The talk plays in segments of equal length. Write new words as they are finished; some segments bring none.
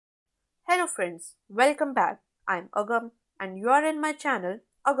Hello friends, welcome back. I'm Agam and you are in my channel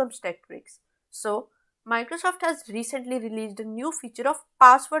Agam's Tech Tricks. So, Microsoft has recently released a new feature of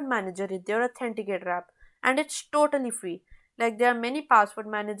password manager in their Authenticator app and it's totally free. Like there are many password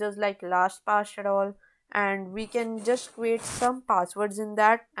managers like LastPass and all, and we can just create some passwords in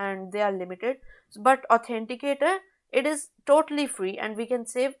that and they are limited. But Authenticator, it is totally free and we can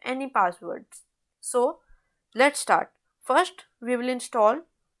save any passwords. So, let's start. First, we will install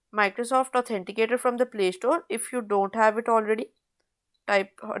Microsoft Authenticator from the Play Store. If you don't have it already,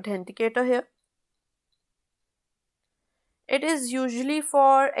 type Authenticator here. It is usually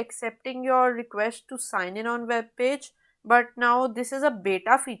for accepting your request to sign in on web page, but now this is a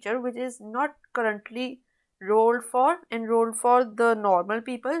beta feature which is not currently enrolled for the normal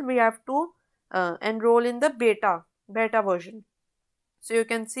people. We have to enroll in the beta version. So you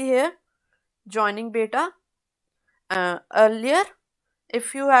can see here joining beta. Earlier,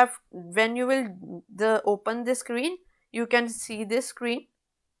 if you have, when you will open the screen, you can see this screen,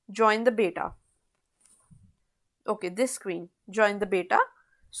 join the beta. Okay, this screen, join the beta.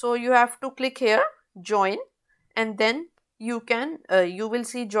 So you have to click here, join, and then you will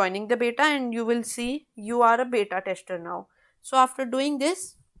see joining the beta and you will see you are a beta tester now. So after doing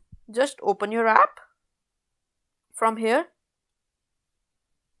this, just open your app from here,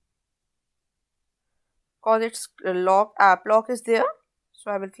 cause its app lock is there. So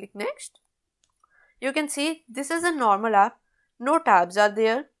I will click next. You can see this is a normal app, no tabs are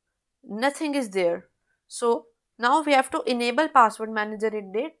there, nothing is there. So now we have to enable password manager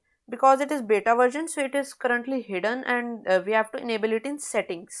in it because it is beta version, so it is currently hidden and we have to enable it in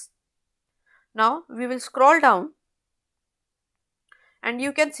settings. Now we will scroll down and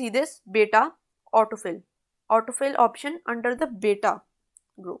you can see this beta autofill option under the beta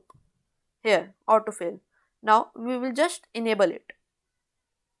group. Here autofill. Now we will just enable it.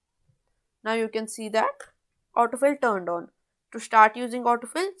 Now you can see that autofill turned on. To start using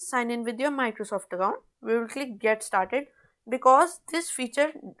autofill, sign in with your Microsoft account. We will click get started because this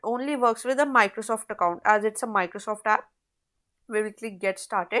feature only works with a Microsoft account as it's a Microsoft app. We will click get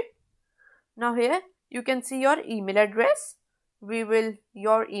started. Now here you can see your email address. You will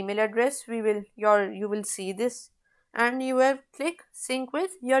see this and you will click sync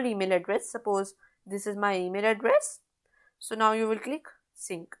with your email address. Suppose this is my email address. So now you will click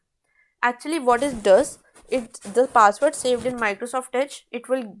sync. Actually what it does, the password saved in Microsoft Edge, it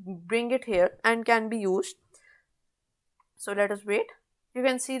will bring it here and can be used. So let us wait. You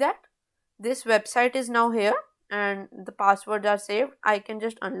can see that this website is now here and the passwords are saved. I can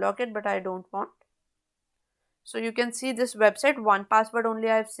just unlock it but I don't want. So you can see this website, one password only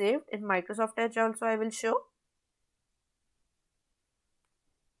I have saved. In Microsoft Edge also I will show.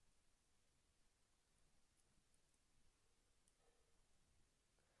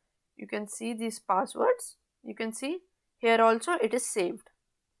 You can see these passwords. You can see here also it is saved.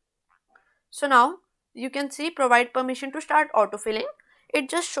 So now you can see provide permission to start autofilling. It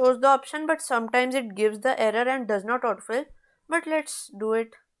just shows the option but sometimes it gives the error and does not autofill. But let's do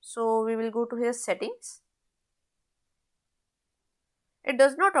it. So we will go to here settings. It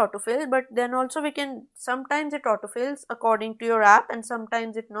does not autofill, but then also we can, sometimes it autofills according to your app and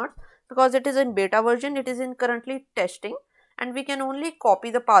sometimes it not, because it is in beta version, it is in currently testing and we can only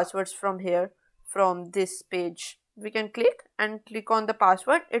copy the passwords from here, from this page. We can click on the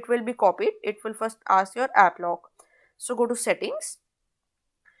password, it will be copied. It will first ask your app lock. So go to settings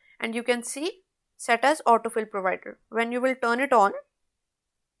and you can see set as autofill provider. When you will turn it on,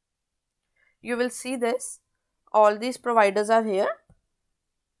 you will see this, all these providers are here,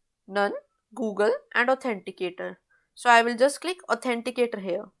 None, Google and Authenticator. So I will just click Authenticator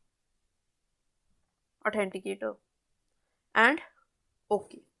here. Authenticator and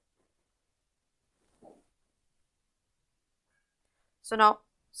OK. So now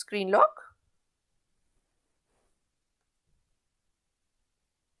screen lock.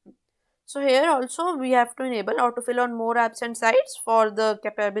 So here also we have to enable autofill on more apps and sites for the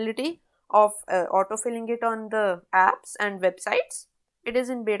capability of autofilling it on the apps and websites. It is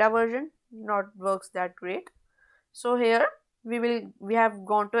in beta version, not works that great. So here we have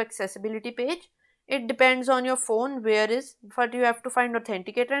gone to accessibility page. It depends on your phone but you have to find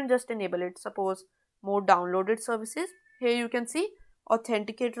Authenticator and just enable it. Suppose more downloaded services. Here you can see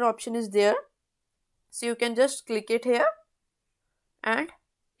Authenticator option is there. So you can just click it here and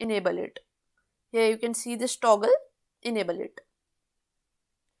enable it. Here you can see this toggle, enable it.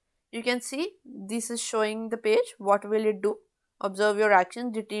 You can see this is showing the page. What will it do? Observe your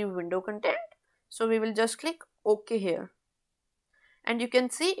actions, retrieve window content. So we will just click OK here. And you can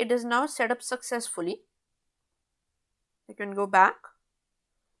see it is now set up successfully. You can go back.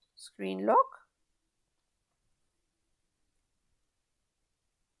 screen lock.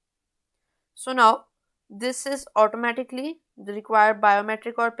 So now this is automatically, the required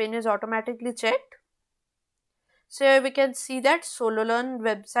biometric or PIN is automatically checked. So here we can see that SoloLearn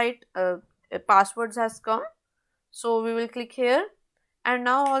website passwords has come. So we will click here, and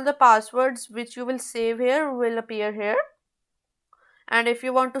now all the passwords which you will save here will appear here. And if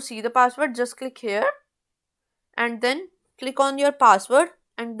you want to see the password, just click here and then click on your password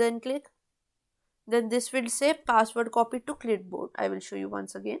and then click. Then this will say password copied to clipboard. I will show you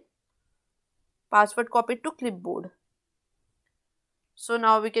once again. Password copied to clipboard. So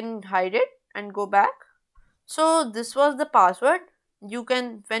now we can hide it and go back. So this was the password. You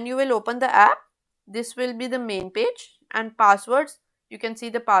can, when you will open the app, this will be the main page, and passwords, you can see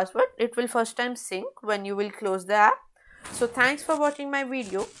the password. It will first time sync when you will close the app. So thanks for watching my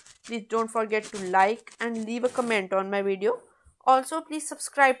video. Please don't forget to like and leave a comment on my video. Also please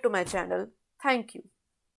subscribe to my channel. Thank you.